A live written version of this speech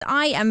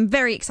I am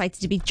very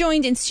excited to be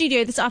joined in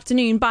studio this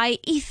afternoon by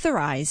Ether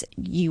Eyes.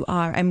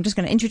 I'm just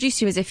going to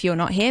introduce you as if you're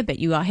not here, but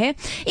you are here.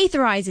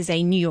 Ether Eyes is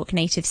a New York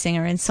native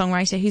singer and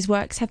songwriter whose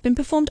works have been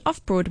performed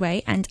off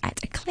Broadway and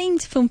at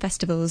acclaimed film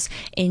festivals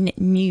in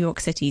New York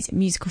City's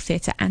musical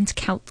theatre and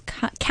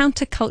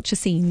counterculture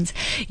scenes.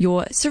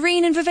 Your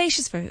serene and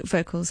vivacious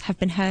vocals have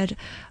been heard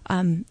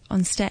on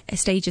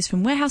stages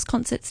from warehouse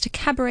concerts to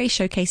cabaret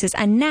showcases,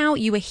 and now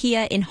you are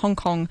here in Hong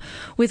Kong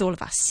with all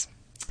of us.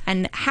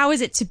 And how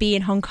is it to be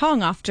in Hong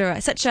Kong after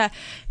such a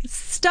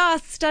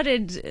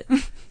star-studded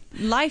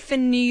life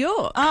in New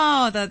York?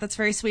 Oh, that's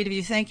very sweet of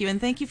you. Thank you. And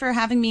thank you for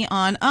having me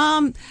on.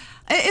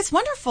 It's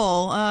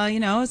wonderful. I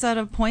was at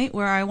a point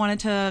where I wanted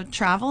to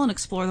travel and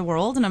explore the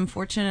world, and I'm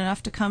fortunate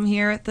enough to come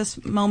here at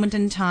this moment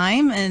in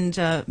time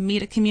and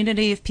meet a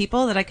community of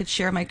people that I could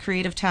share my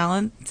creative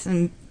talents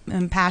and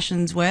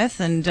passions with.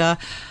 And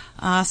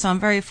so I'm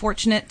very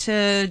fortunate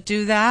to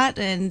do that,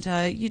 and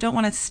you don't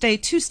want to stay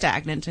too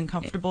stagnant and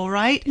comfortable,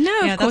 right?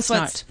 No, of course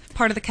that's not.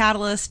 Part of the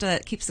catalyst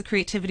that keeps the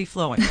creativity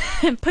flowing.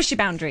 Push your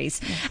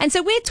boundaries. Yeah. And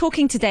so we're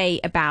talking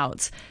today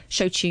about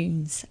show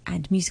tunes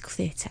and musical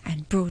theatre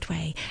and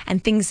Broadway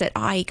and things that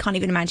I can't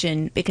even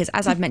imagine, because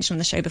as I've mentioned on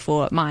the show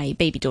before, my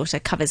baby daughter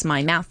covers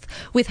my mouth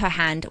with her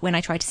hand when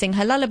I try to sing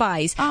her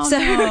lullabies. Oh, so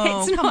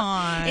no, come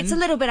on. It's a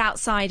little bit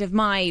outside of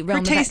my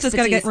realm of expertise. Her taste has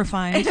got to get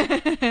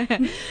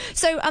refined.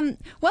 So,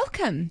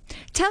 welcome.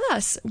 Tell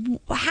us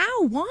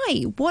how,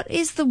 why, what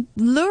is the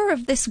lure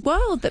of this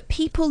world that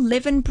people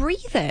live and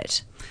breathe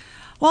it?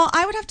 Well,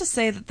 I would have to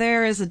say that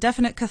there is a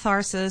definite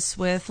catharsis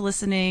with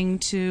listening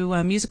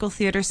to musical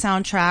theater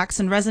soundtracks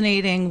and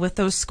resonating with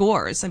those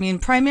scores. I mean,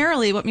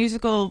 primarily what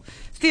musical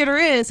theater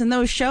is in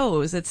those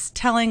shows, it's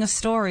telling a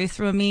story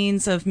through a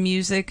means of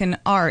music and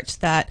art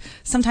that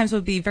sometimes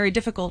would be very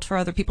difficult for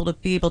other people to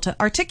be able to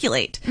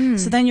articulate.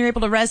 So then you're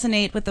able to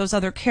resonate with those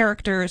other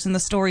characters and the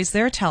stories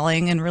they're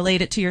telling and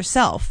relate it to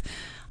yourself.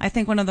 I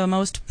think one of the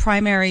most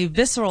primary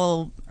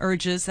visceral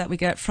urges that we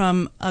get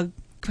from a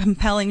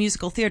compelling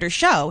musical theater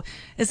show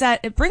is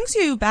that it brings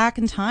you back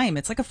in time.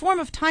 It's like a form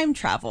of time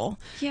travel.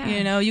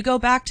 Yeah. You go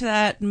back to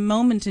that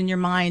moment in your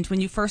mind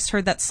when you first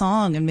heard that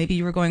song, and maybe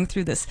you were going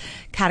through this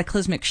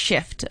cataclysmic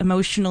shift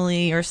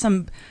emotionally or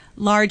some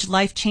large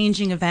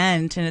life-changing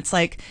event, and it's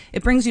like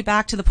it brings you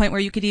back to the point where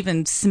you could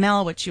even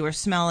smell what you were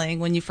smelling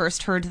when you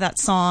first heard that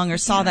song or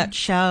saw that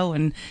show,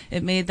 and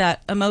it made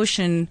that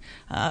emotion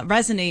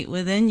resonate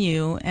within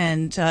you.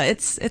 And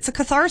it's a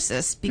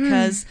catharsis,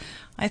 because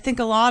I think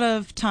a lot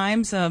of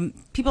times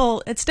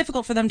people, it's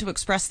difficult for them to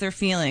express their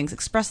feelings,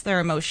 express their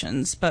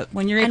emotions, but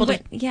when you're able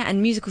to... Yeah,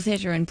 and musical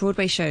theatre and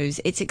Broadway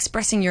shows, it's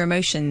expressing your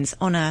emotions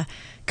on a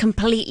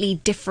completely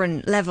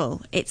different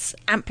level. It's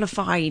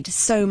amplified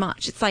so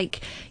much. It's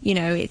like,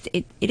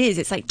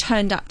 it's like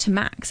turned up to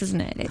max,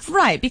 isn't it? It's...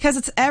 Right, because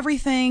it's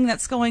everything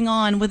that's going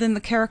on within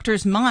the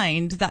character's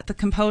mind that the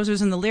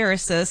composers and the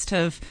lyricists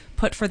have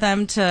put for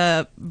them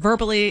to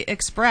verbally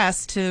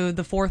express to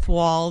the fourth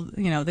wall,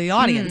 the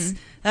audience.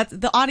 That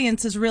the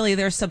audience is really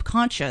their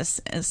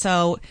subconscious.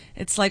 So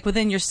it's like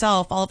within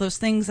yourself, all of those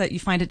things that you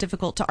find it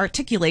difficult to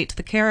articulate,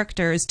 the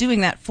character is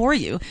doing that for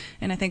you.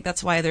 And I think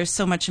that's why there's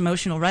so much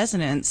emotional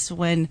resonance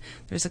when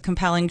there's a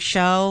compelling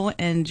show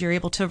and you're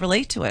able to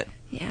relate to it.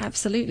 Yeah,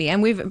 absolutely.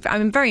 And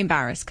I'm very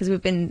embarrassed because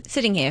we've been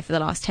sitting here for the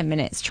last 10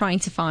 minutes trying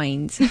to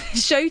find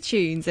show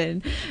tunes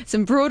and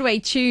some Broadway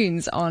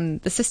tunes on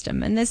the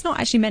system, and there's not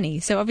actually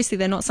many. So obviously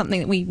they're not something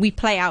that we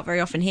play out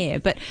very often here.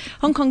 But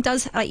Hong Kong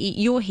does.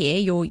 You're here.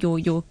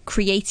 You're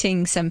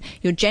creating some.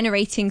 You're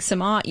generating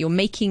some art. You're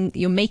making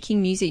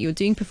music. You're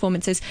doing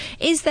performances.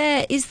 Is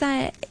there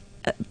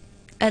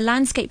a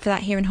landscape for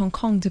that here in Hong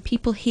Kong? Do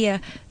people here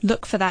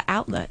look for that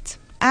outlet?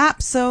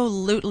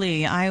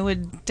 Absolutely. I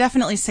would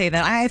definitely say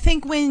that. I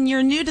think when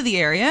you're new to the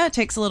area, it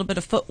takes a little bit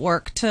of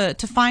footwork to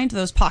find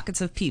those pockets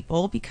of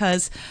people,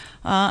 because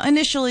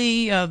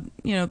initially,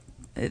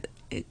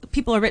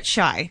 people are a bit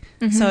shy.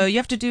 So you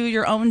have to do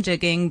your own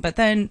digging. But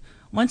then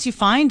once you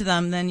find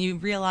them, then you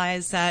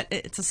realize that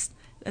it's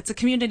a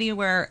community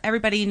where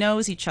everybody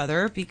knows each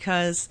other,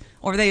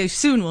 or they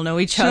soon will know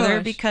each other,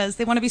 because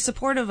they want to be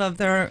supportive of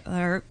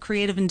their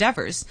creative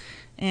endeavors.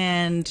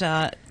 And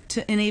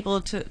to be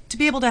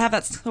able to have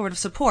that sort of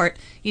support,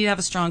 you need to have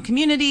a strong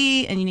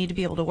community, and you need to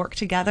be able to work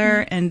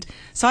together. And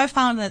so I've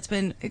found that it's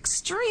been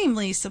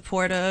extremely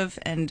supportive,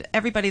 and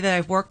everybody that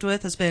I've worked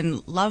with has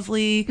been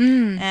lovely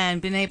and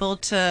been able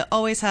to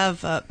always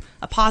have a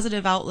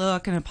positive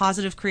outlook and a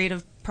positive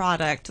creative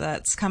product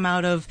that's come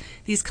out of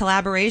these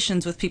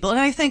collaborations with people. And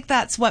I think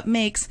that's what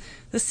makes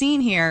the scene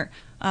here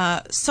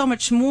so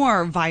much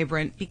more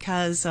vibrant,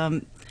 because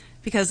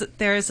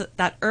there's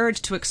that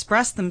urge to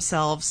express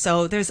themselves.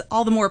 So there's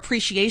all the more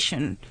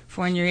appreciation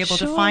for when you're able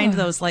to find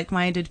those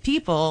like-minded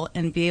people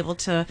and be able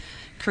to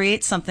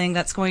create something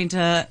that's going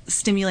to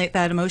stimulate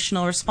that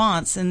emotional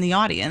response in the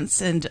audience,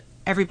 and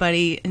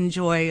everybody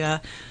enjoy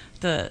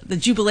the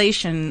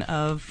jubilation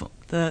of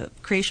the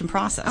creation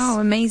process. Oh,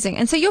 amazing!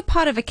 And so you're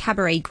part of a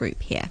cabaret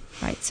group here,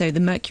 right? So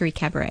the Mercury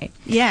Cabaret.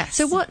 Yes.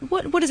 So what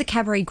does a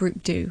cabaret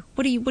group do?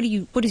 What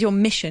is your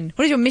mission?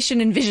 What is your mission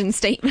and vision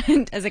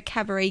statement as a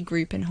cabaret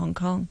group in Hong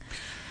Kong?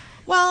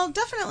 Well,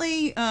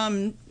 definitely.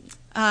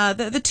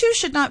 The two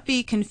should not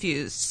be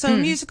confused. So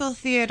musical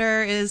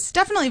theater is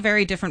definitely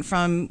very different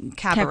from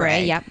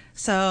cabaret. Yep.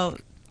 So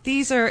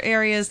these are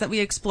areas that we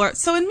explore.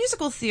 So in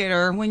musical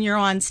theater, when you're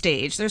on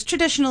stage, there's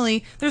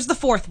the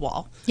fourth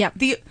wall. Yep.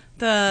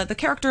 The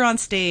character on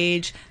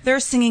stage, they're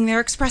singing, they're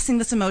expressing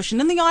this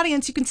emotion. In the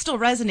audience, you can still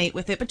resonate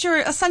with it, but you're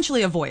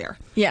essentially a voyeur.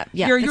 Yeah.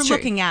 You're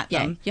looking at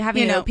them. You're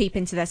having a little peep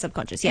into their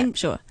subconscious. Yeah,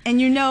 sure. And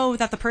you know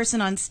that the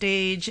person on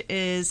stage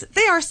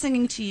they are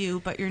singing to you,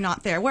 but you're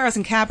not there. Whereas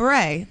in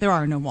cabaret, there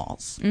are no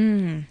walls.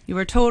 You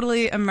are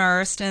totally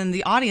immersed, and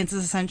the audience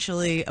is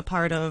essentially a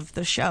part of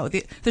the show.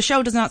 The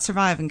show does not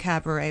survive in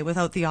cabaret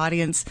without the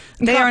audience.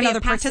 They are another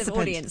participant.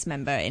 Audience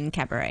member in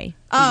cabaret.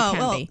 Oh,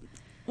 well.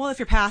 Well, if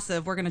you're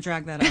passive, we're going to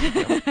drag that out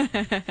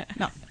of you.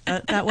 No,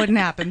 that wouldn't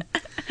happen.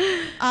 So,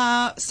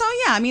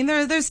 yeah, I mean,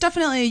 there's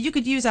definitely, you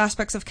could use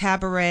aspects of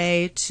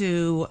cabaret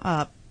to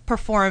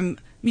perform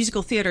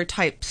musical theater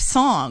type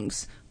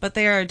songs, but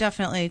they are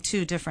definitely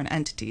two different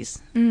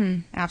entities.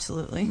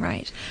 Absolutely.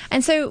 Right.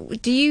 And so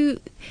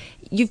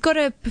you've got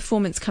a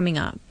performance coming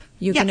up.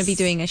 You're going to be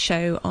doing a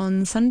show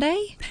on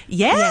Sunday?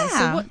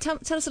 Yeah. So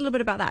tell us a little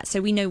bit about that, so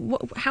we know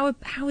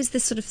how is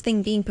this sort of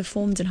thing being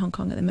performed in Hong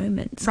Kong at the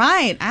moment?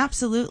 Right,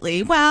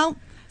 absolutely. Well,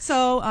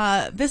 so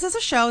this is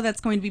a show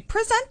that's going to be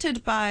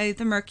presented by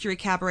the Mercury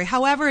Cabaret.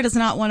 However, it is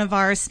not one of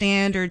our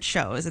standard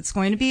shows. It's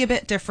going to be a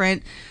bit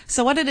different.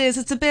 So what it is,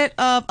 it's a bit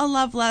of a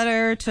love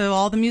letter to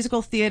all the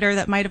musical theater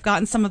that might have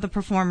gotten some of the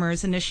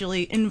performers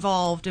initially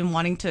involved in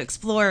wanting to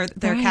explore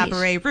their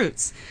cabaret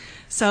roots.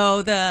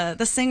 So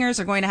the singers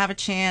are going to have a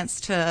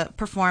chance to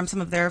perform some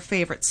of their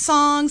favorite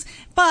songs,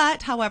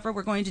 but however,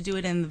 we're going to do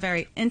it in a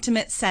very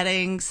intimate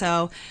setting.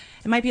 So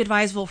it might be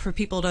advisable for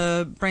people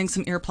to bring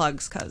some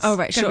earplugs because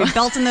sure. be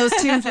belting those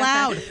tunes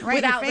loud right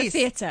without in your face. The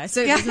theater.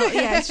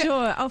 So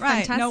sure. Oh,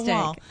 right, fantastic! No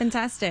wall.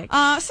 Fantastic.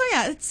 So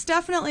yeah, it's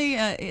definitely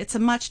it's a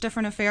much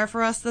different affair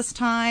for us this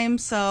time.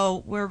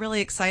 So we're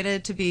really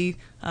excited to be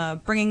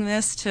bringing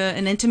this to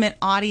an intimate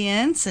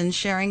audience and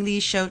sharing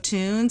these show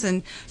tunes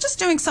and just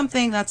doing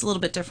something that's a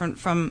little bit different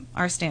from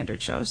our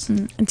standard shows.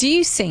 Do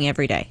you sing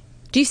every day?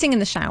 Do you sing in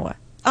the shower?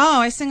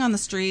 Oh, I sing on the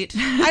street.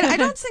 I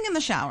don't sing in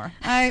the shower.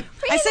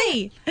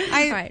 Really?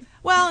 Right.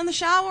 Well, in the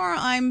shower,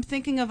 I'm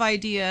thinking of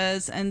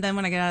ideas, and then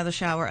when I get out of the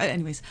shower,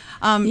 anyways.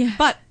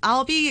 But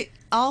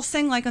I'll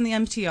sing like on the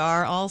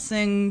MTR. I'll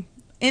sing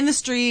in the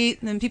street,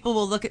 and then people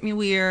will look at me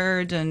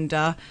weird, and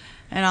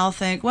I'll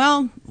think,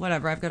 well,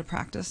 whatever. I've got to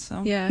practice.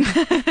 So yeah,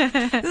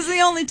 this is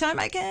the only time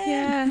I can.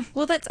 Yeah.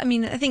 Well,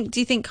 do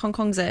you think Hong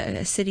Kong's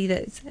a city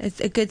that's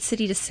a good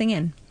city to sing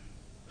in?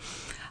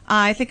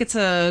 I think it's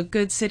a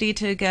good city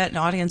to get an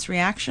audience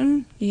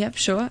reaction. Yep,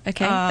 sure.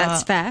 Okay,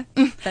 that's fair.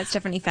 That's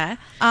definitely fair.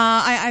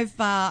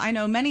 I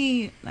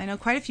know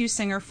quite a few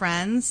singer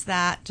friends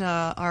that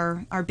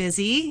are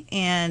busy,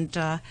 and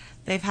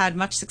they've had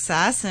much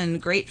success and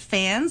great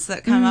fans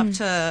that come up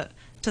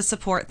to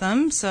support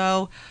them.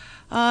 So,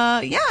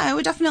 I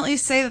would definitely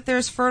say that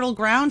there's fertile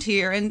ground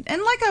here. And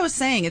like I was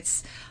saying,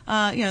 it's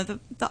the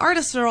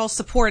artists are all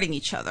supporting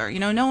each other.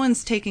 No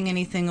one's taking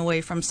anything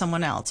away from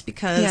someone else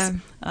because.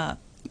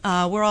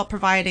 We're all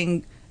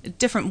providing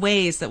different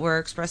ways that we're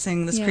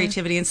expressing this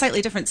creativity in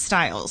slightly different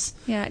styles.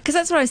 Yeah, because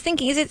that's what I was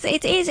thinking.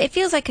 It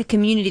feels like a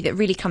community that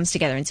really comes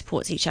together and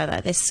supports each other.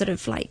 This sort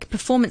of like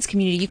performance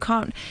community.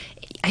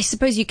 I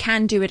suppose you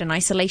can do it in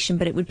isolation,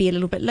 but it would be a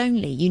little bit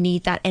lonely. You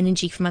need that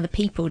energy from other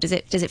people. Does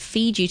it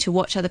feed you to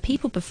watch other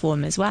people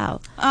perform as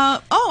well?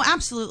 Oh,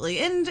 absolutely.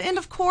 And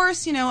of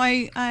course,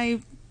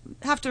 I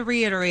have to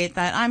reiterate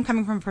that I'm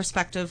coming from a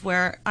perspective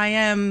where I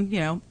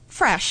am,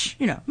 fresh,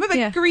 I'm a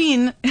bit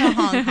green to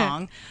Hong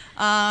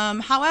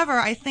Kong. However,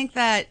 I think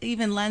that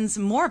even lends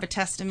more of a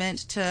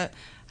testament to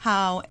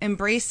how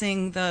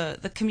embracing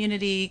the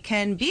community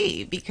can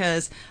be,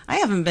 because I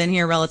haven't been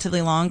here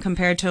relatively long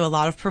compared to a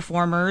lot of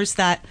performers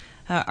that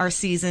are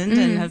seasoned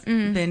and have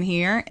been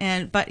here,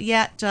 but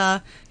yet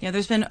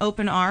there's been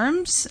open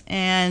arms,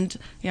 and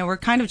we're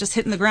kind of just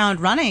hitting the ground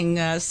running,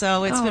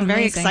 so it's been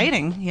very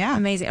exciting. Yeah,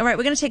 amazing. All right,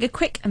 we're going to take a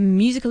quick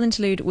musical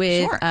interlude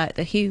with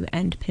The Who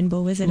and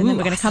Pinball Wizard, and then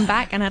we're going to come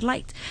back, and I'd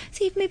like to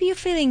see if maybe you're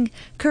feeling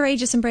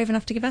courageous and brave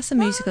enough to give us a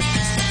musical.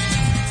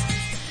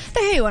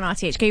 The Who on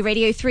RTHK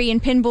Radio 3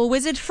 and Pinball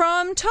Wizard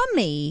from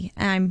Tommy.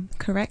 I'm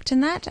correct in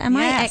that? Am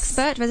I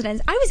expert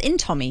resident? I was in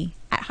Tommy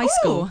at high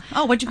school.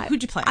 Oh,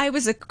 who'd you play? I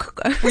was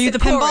Were you the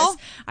pinball?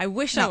 I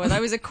wish I was. I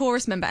was a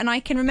chorus member, and I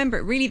can remember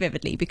it really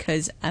vividly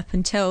because up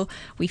until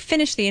we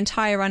finished the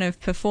entire run of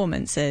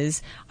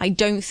performances, I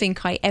don't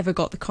think I ever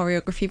got the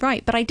choreography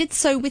right, but I did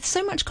so with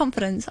so much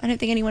confidence, I don't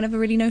think anyone ever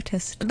really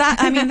noticed.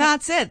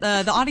 That's it.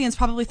 The audience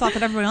probably thought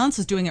that everyone else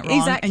was doing it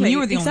wrong, and you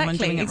were the only one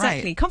doing it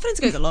right. Confidence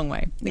goes a long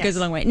way. It goes a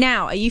long way.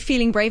 Now, are you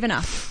feeling brave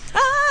enough?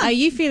 Are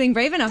you feeling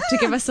brave enough to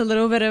give us a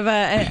little bit of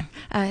a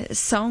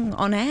song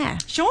on air?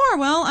 Sure.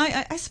 Well,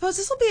 I suppose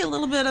this will be a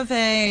little bit of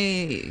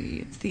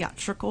a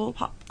theatrical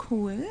pop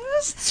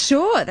quiz.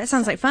 Sure. That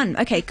sounds like fun.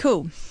 Okay,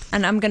 cool.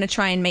 And I'm going to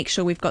try and make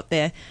sure we've got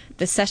the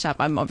setup.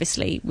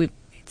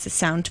 It's a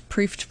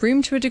soundproofed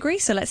room to a degree,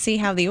 so let's see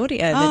how the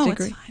audio.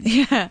 It's fine.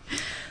 Yeah.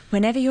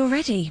 Whenever you're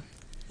ready.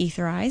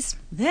 Ether Eyes.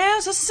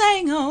 There's a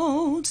saying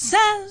old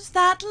says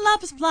that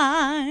love is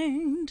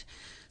blind.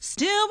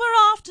 Still we're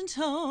often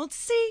told,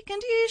 seek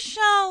and ye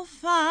shall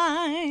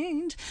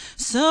find.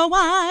 So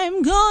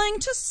I'm going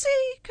to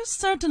seek a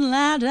certain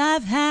lad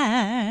I've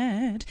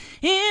had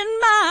in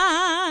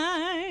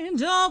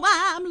mind. Oh,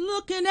 I'm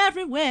looking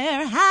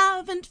everywhere,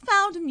 haven't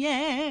found him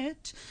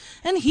yet.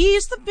 And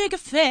he's the big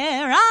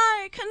affair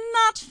I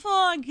cannot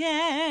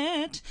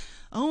forget.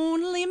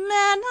 Only man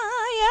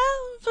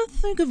I ever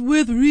think of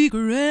with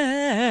regret.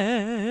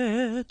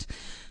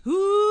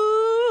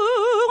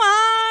 Ooh,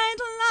 I'd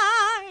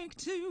like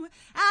to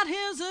add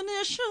his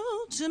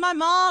initial to my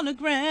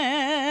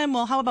monogram.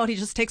 Well, how about he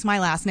just takes my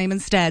last name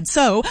instead?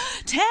 So,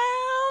 tell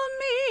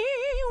me,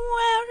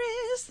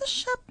 where is the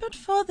shepherd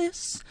for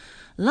this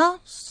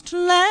lost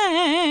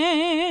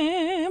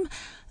lamb?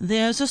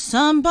 There's a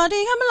somebody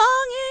I'm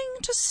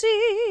longing to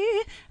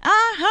see.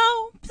 I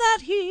hope that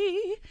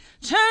he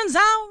turns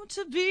out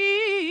to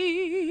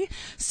be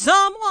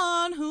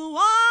someone who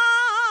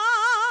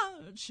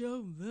watch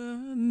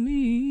over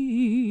me.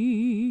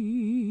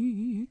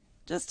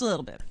 Just a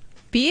little bit.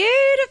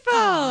 Beautiful.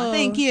 Oh,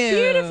 thank you.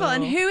 Beautiful.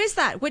 And who is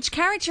that? Which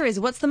character is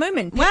it? What's the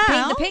moment?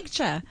 Paint the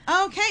picture.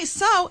 Okay,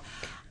 so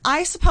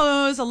I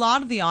suppose a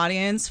lot of the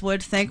audience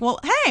would think,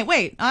 well, hey,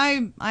 wait,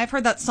 I've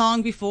heard that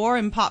song before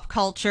in pop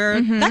culture.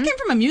 Mm-hmm. That came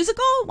from a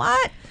musical?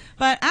 What?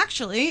 But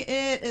actually,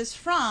 it is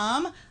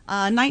from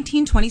a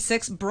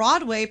 1926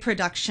 Broadway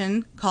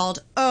production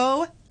called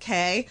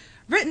OK,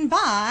 written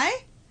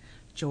by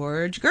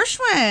George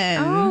Gershwin.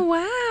 Oh,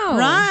 wow.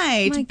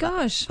 Right. Oh, my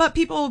gosh. But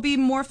people will be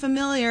more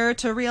familiar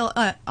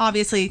to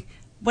obviously,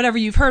 whatever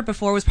you've heard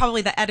before was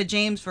probably the Etta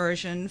James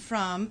version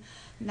from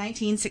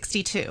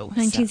 1962.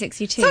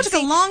 1962. So it took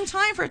a long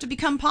time for it to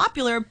become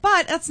popular,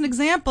 but that's an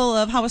example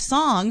of how a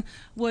song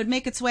would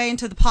make its way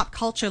into the pop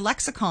culture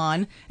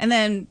lexicon, and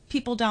then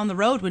people down the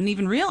road wouldn't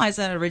even realize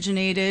that it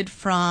originated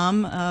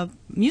from a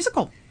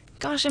musical.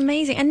 Gosh,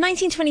 amazing. And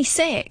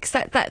 1926,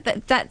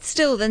 that's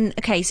still then,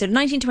 okay, so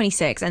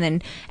 1926, and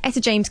then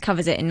Etta James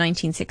covers it in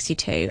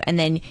 1962, and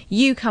then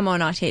you come on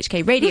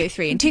RTHK Radio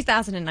 3 in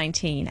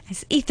 2019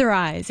 as Ether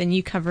Eyes, and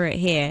you cover it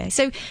here.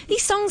 So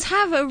these songs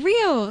have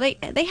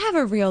they have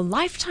a real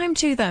lifetime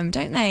to them,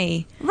 don't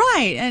they?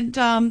 Right,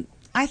 and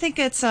I think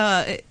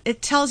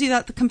it tells you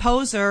that the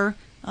composer,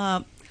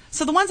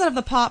 so the ones that have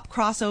the pop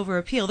crossover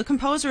appeal, the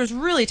composer is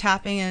really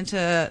tapping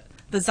into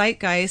the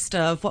zeitgeist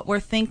of what we're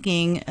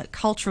thinking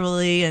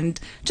culturally and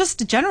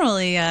just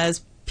generally as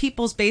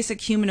people's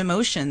basic human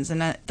emotions.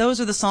 And those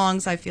are the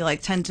songs I feel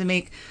like tend to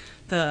make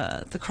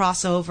the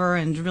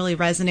crossover and really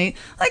resonate.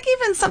 Like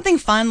even something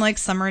fun like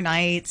Summer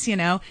Nights,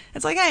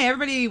 it's like, hey,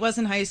 everybody was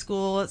in high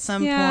school at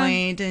some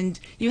point, and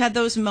you had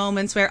those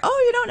moments where,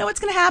 you don't know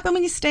what's going to happen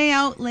when you stay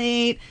out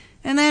late.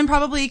 And then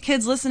probably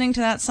kids listening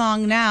to that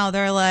song now,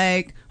 they're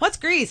like, what's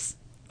Grease?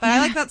 But I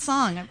like that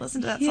song. I've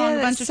listened to that song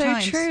a bunch of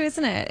times. It's so true,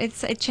 isn't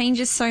it? It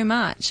changes so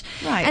much.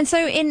 Right. And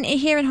so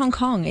here in Hong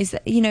Kong, is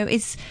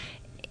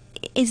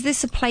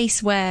this a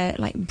place where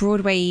like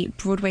Broadway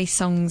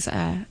songs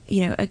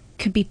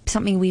could be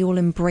something we all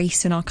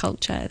embrace in our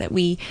culture, that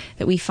we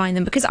find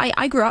them? Because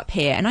I grew up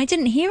here and I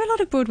didn't hear a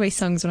lot of Broadway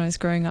songs when I was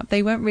growing up.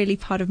 They weren't really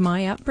part of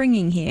my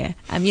upbringing here.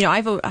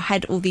 I've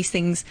had all these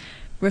things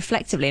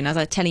reflectively, and as I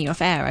was telling you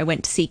off air, I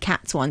went to see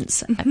Cats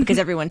once because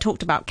everyone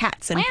talked about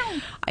Cats, and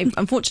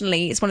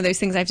unfortunately it's one of those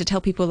things I have to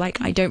tell people, like,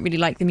 I don't really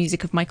like the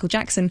music of Michael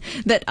Jackson,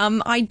 that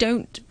I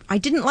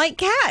didn't like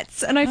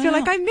Cats, and I feel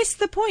like I missed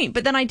the point.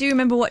 But then I do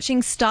remember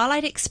watching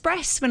Starlight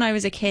Express when I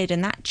was a kid,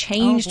 and that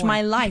changed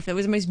my life. It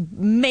was the most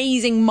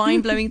amazing,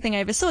 mind-blowing thing I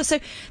ever saw. So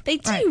they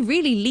do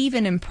really leave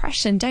an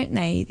impression, don't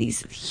they?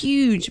 These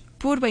huge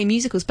Broadway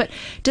musicals. But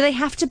do they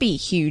have to be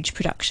huge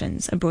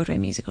productions, a Broadway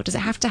musical? Does it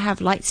have to have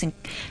lights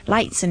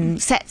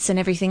and sets and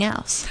everything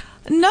else?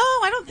 No,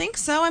 I don't think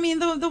so. I mean,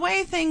 the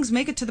way things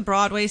make it to the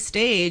Broadway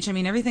stage, I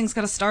mean, everything's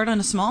got to start on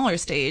a smaller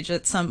stage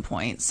at some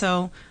point.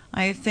 So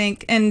I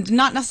think, and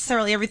not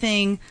necessarily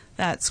everything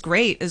that's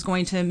great is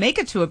going to make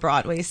it to a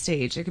Broadway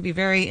stage. It could be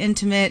very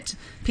intimate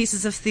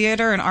pieces of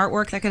theater and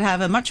artwork that could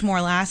have a much more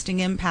lasting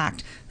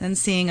impact than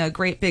seeing a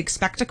great big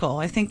spectacle.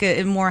 I think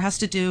it more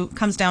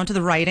comes down to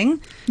the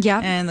writing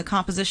and the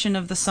composition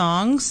of the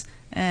songs.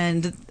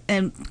 And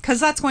because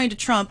that's going to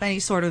trump any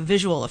sort of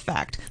visual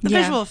effect. The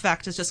visual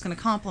effect is just going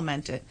to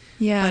complement it.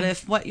 Yeah. But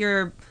if what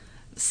you're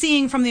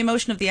seeing from the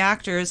emotion of the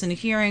actors and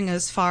hearing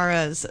as far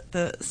as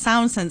the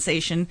sound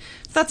sensation,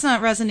 if that's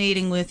not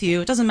resonating with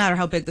you, it doesn't matter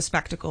how big the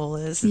spectacle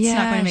is. It's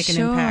not going to make an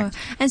impact.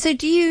 And so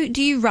do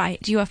you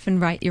write? Do you often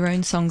write your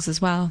own songs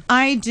as well?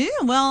 I do.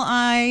 Well,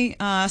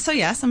 so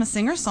yes, I'm a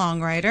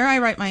singer-songwriter. I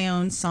write my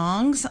own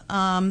songs.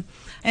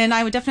 And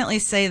I would definitely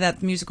say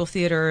that musical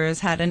theater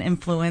has had an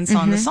influence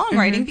on the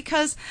songwriting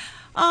because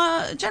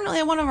generally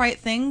I want to write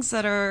things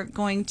that are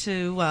going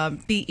to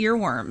be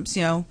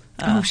earworms,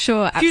 oh,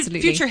 sure,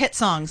 absolutely. Future hit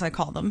songs, I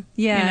call them.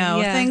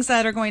 Yeah, things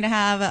that are going to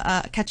have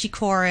a catchy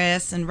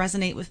chorus and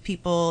resonate with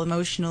people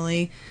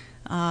emotionally.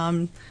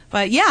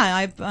 But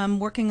yeah, I'm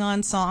working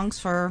on songs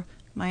for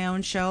my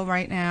own show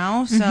right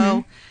now,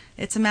 so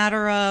it's a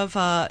matter of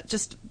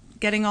just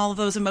getting all of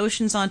those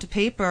emotions onto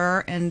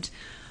paper. And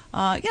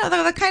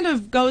that kind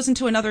of goes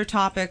into another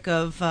topic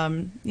of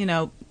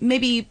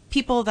maybe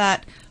people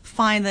that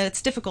find that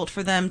it's difficult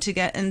for them to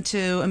get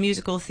into a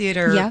musical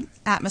theater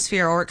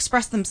atmosphere or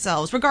express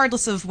themselves,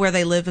 regardless of where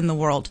they live in the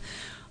world.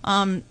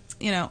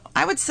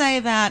 I would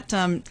say that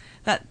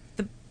that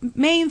the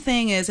main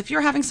thing is, if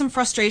you're having some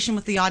frustration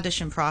with the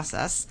audition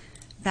process,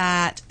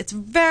 that it's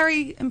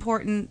very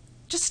important,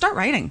 just start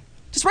writing.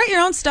 Just write your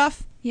own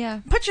stuff.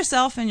 Yeah. Put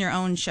yourself in your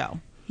own show.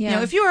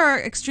 Yeah. If you are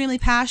extremely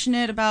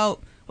passionate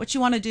about what you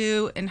want to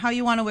do and how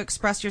you want to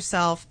express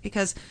yourself,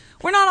 because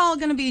we're not all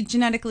going to be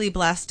genetically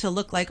blessed to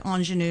look like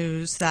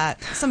ingenues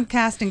that some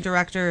casting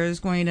director is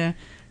going to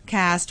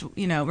cast,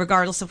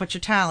 regardless of what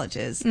your talent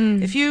is.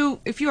 If you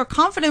are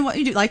confident in what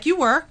you do, like you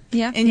were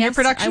in your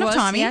production of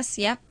Tommy. Yes,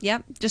 yep.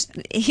 Just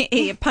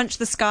you punch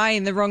the sky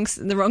in the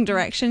wrong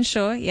direction,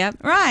 sure, yep.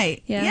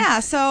 Right. Yeah,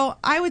 so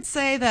I would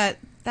say that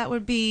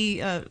would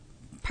be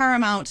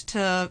paramount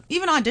to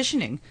even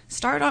auditioning.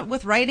 Start out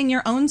with writing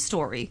your own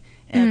story.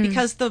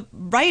 Because the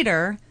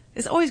writer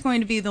is always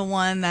going to be the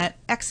one that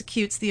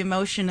executes the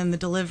emotion and the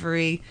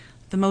delivery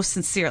the most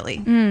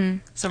sincerely.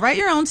 So write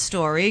your own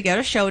story, get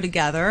a show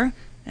together,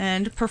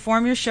 and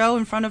perform your show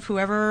in front of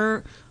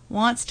whoever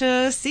wants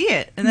to see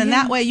it. And then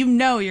that way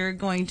you're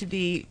going to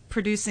be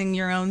producing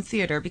your own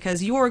theater,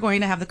 because you're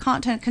going to have the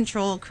content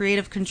control,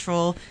 creative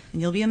control,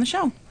 and you'll be in the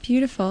show.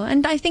 Beautiful.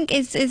 And I think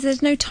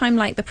there's no time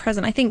like the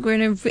present. I think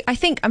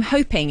I'm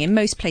hoping in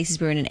most places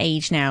we're in an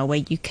age now where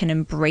you can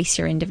embrace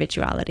your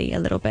individuality a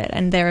little bit,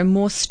 and there are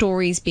more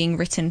stories being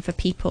written for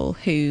people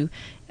who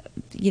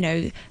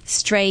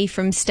stray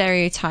from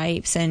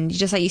stereotypes, and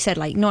just like you said,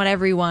 like not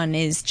everyone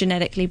is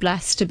genetically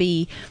blessed to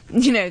be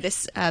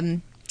this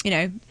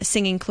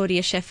singing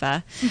Claudia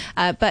Schiffer,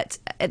 but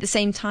at the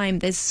same time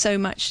there's so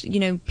much,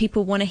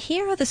 people want to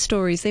hear other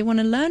stories, they want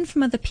to learn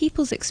from other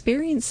people's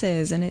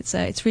experiences, and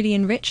it's really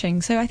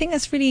enriching. So I think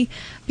that's really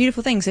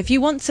beautiful thing. So if you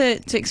want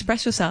to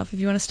express yourself, if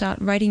you want to start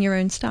writing your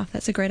own stuff,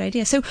 that's a great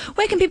idea. So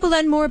where can people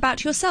learn more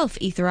about yourself,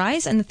 Ether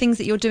Eyes, and the things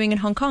that you're doing in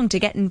Hong Kong to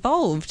get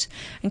involved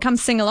and come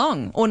sing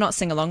along, or not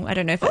sing along? I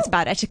don't know if that's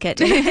bad etiquette.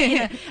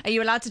 Are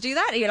you allowed to do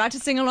that? Are you allowed to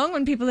sing along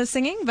when people are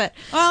singing? But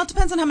well, it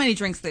depends on how many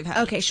drinks they've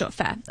had. Okay, sure,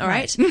 fair. All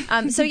right.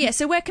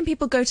 So where can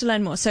people go to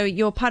learn more? So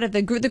you're part of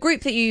the group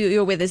that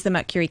you're with is the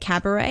Mercury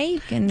Cabaret.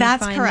 Can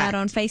That's find correct. that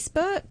on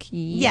Facebook?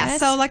 Yes.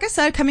 So like I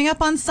said, coming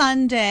up on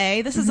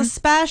Sunday, this is a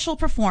special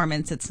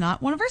performance. It's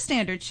not one of our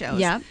standard shows.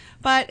 Yeah.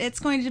 But it's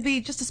going to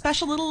be just a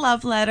special little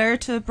love letter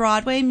to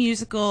Broadway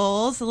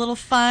musicals, a little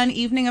fun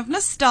evening of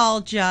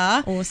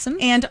nostalgia. Awesome.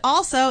 And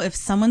also, if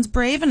someone's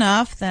brave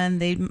enough, then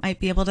they might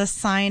be able to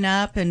sign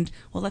up, and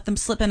we'll let them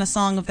slip in a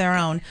song of their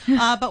own.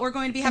 But we're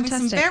going to be having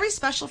some very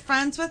special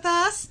friends with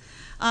us.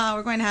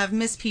 We're going to have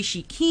Miss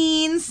Peachy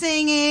Keen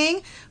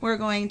singing. We're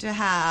going to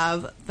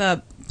have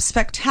the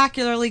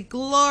spectacularly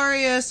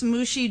glorious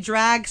Mushi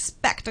Drag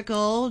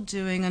Spectacle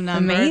doing a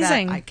number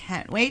that I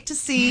can't wait to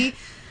see.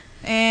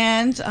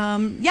 And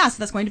so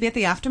that's going to be at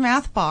the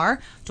Aftermath Bar.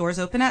 Doors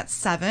open at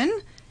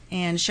 7.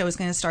 And show is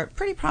going to start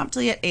pretty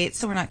promptly at 8,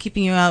 so we're not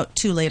keeping you out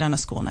too late on a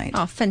school night.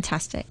 Oh,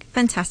 fantastic.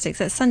 So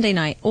that's Sunday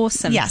night.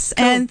 Awesome. Yes.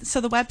 Cool. And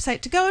so the website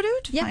to go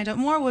to find out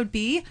more would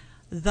be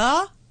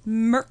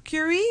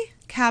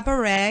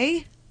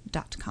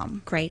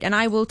themercurycabaret.com. Great. And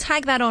I will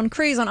tag that on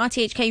Cruise on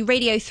RTHK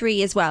Radio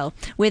 3 as well,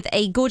 with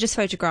a gorgeous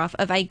photograph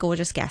of a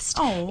gorgeous guest.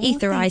 Oh,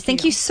 Ether Eyes.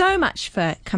 Thank you so much for coming.